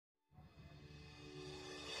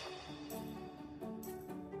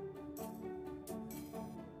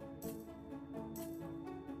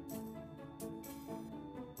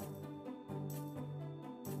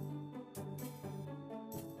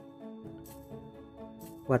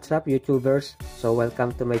What's up YouTubers? So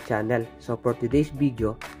welcome to my channel. So for today's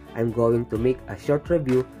video, I'm going to make a short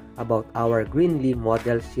review about our Greenlee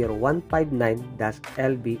model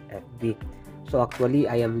 0159-LBFB. So actually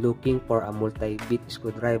I am looking for a multi-bit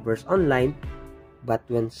screwdrivers online, but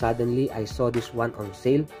when suddenly I saw this one on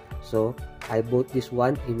sale, so I bought this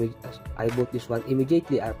one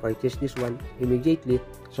immediately. I purchased this one immediately.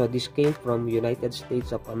 So this came from United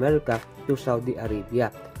States of America to Saudi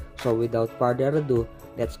Arabia. So without further ado,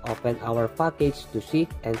 let's open our package to see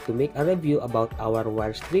and to make a review about our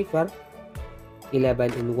wire stripper,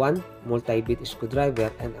 11-in-1 multi-bit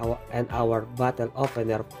screwdriver, and our bottle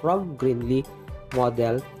opener from Greenlee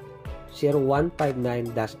model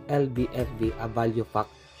 0159-LBFB, a value pack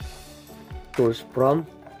tools from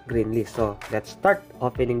Greenlee. So let's start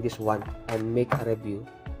opening this one and make a review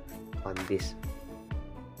on this.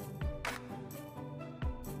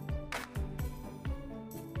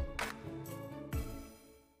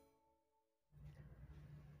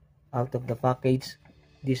 Out of the package,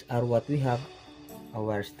 these are what we have: a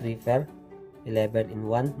wire stripper,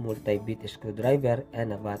 11-in-1 multi-bit screwdriver,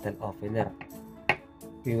 and a bottle opener.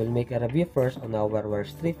 We will make a review first on our wire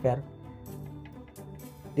stripper.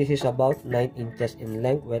 This is about 9 inches in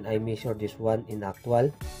length when I measure this one in actual.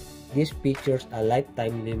 This features a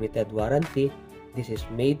lifetime limited warranty. This is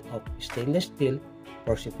made of stainless steel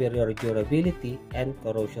for superior durability and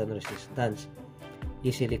corrosion resistance.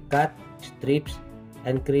 Easily cut, strips,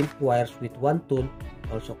 and crimp wires with one tool.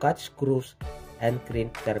 Also cut screws and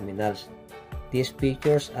crimp terminals. This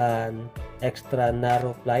features an extra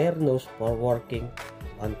narrow plier nose for working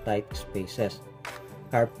on tight spaces.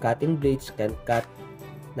 Carb cutting blades can cut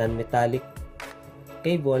non-metallic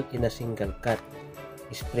cable in a single cut.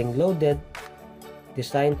 Spring-loaded,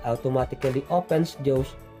 design automatically opens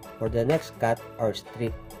jaws for the next cut or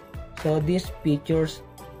strip. So this features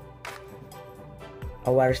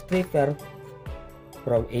a wire stripper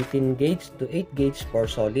from 18 gauge to 8 gauge for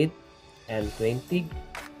solid and 20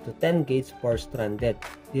 to 10 gauge for stranded.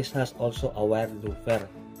 This has also a wire looper.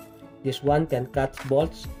 This one can cut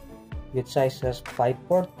bolts with sizes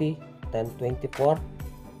 540, 1024,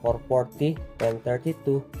 440,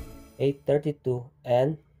 1032, 832,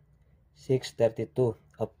 and 632.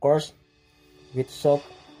 Of course, with soft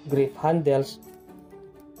grip handles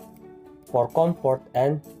for comfort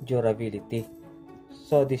and durability.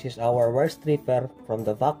 So this is our wire stripper from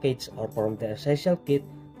the package or from the essential kit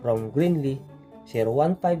from Greenlee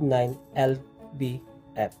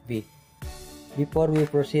 0159-LBFB. Before we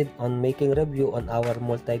proceed on making review on our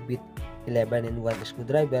multi-bit 11-in-1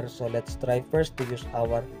 screwdriver, so let's try first to use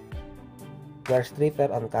our wire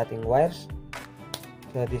stripper on cutting wires.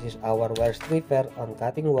 So this is our wire stripper on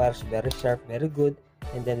cutting wires, very sharp, very good.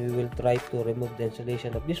 And then we will try to remove the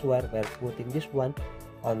insulation of this wire by putting this one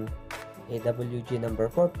on AWG number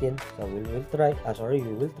 14. So we will try.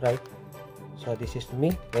 So this is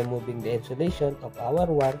me removing the insulation of our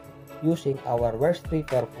wire using our wire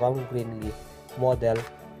stripper from Greenlee model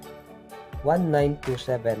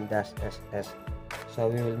 1927-SS. So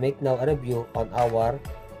we will make now a review on our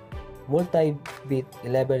multi-bit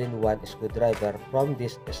 11-in-1 screwdriver from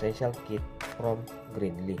this essential kit from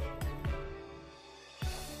Greenlee.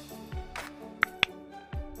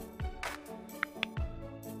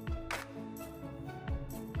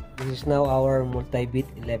 This is now our multi-bit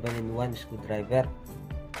 11-in-1 screwdriver.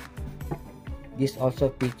 This also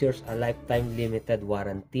features a lifetime limited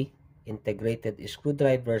warranty. Integrated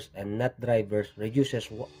screwdrivers and nut drivers reduces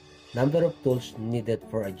number of tools needed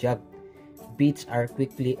for a job. Bits are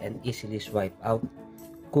quickly and easily swiped out.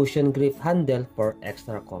 Cushion grip handle for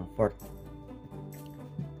extra comfort.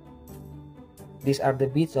 These are the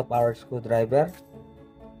bits of our screwdriver.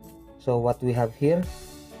 So what we have here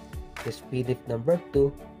is Phillips number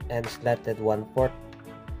 2 and slatted 1/4.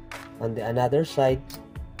 On the another side,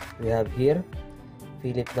 we have here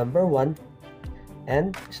Phillips number 1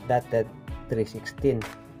 and slatted 3/16.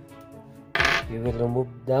 We will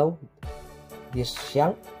remove now this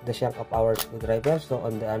shank, the shank of our screwdriver. So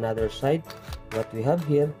on the another side, what we have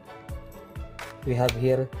here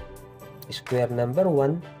square number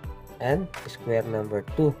 1 and square number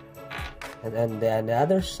 2. And on the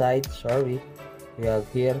other side, we have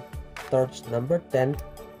here torch number 10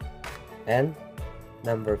 and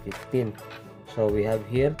number 15. So we have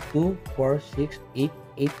here 2, 4, 6, 8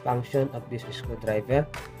 function of this screwdriver.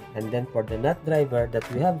 And then for the nut driver that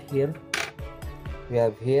we have here,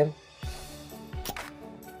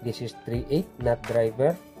 this is 3/8 nut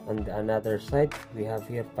driver. On the another side, we have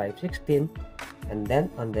here 5/16. And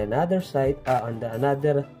then on the another side, on the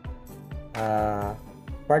another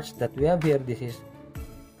parts that we have here, this is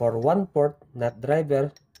for 1/4 nut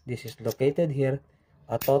driver. This is located here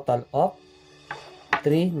a total of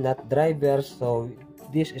 3 nut drivers. So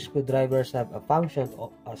these screwdrivers have a function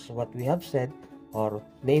as what we have said, or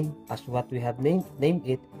name as what we have named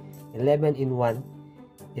it, 11-in-1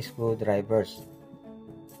 screwdrivers.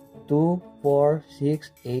 2, 4,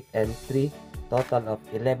 6, 8, and 3, total of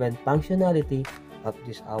 11 functionality of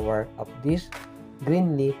this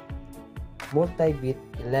Greenlee multi-bit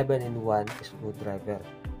 11-in-1 screwdriver.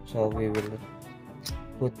 So we will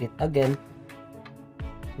put it again.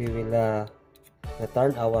 We will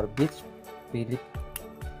return our bits Philip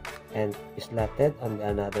and slotted on the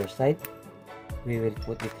another side. We will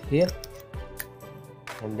put it here,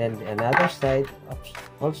 and then the another side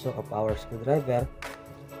also of our screwdriver,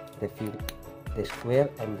 the square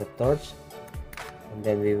and the torch, and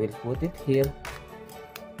then we will put it here,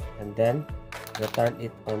 and then return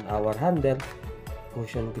it on our handle,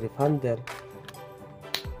 cushion grip handle.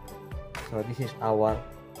 So this is our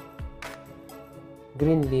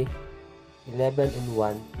Greenlee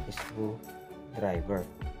 11-in-1 screwdriver.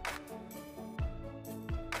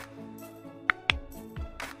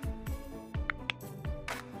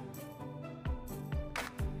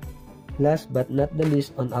 Last but not the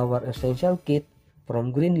least, on our essential kit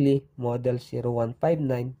from Greenlee model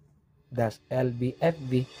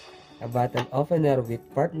 0159-LBFB, a bottle opener with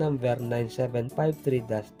part number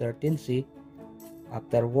 9753-13C.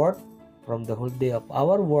 After work, from the whole day of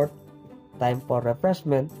our work, time for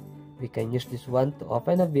refreshment, we can use this one to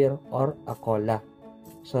open a beer or a cola.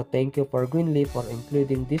 So thank you for Greenlee for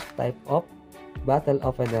including this type of bottle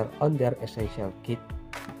opener on their essential kit.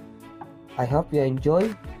 I hope you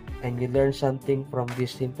enjoy and you learn something from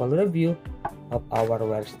this simple review of our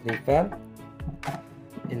wire stripper,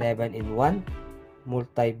 11-in-1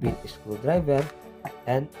 multi-bit screwdriver,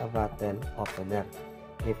 and a bottle opener.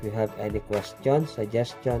 If you have any questions,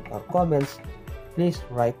 suggestions, or comments, please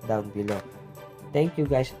write down below. Thank you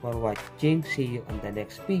guys for watching. See you on the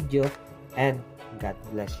next video, and God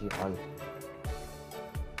bless you all.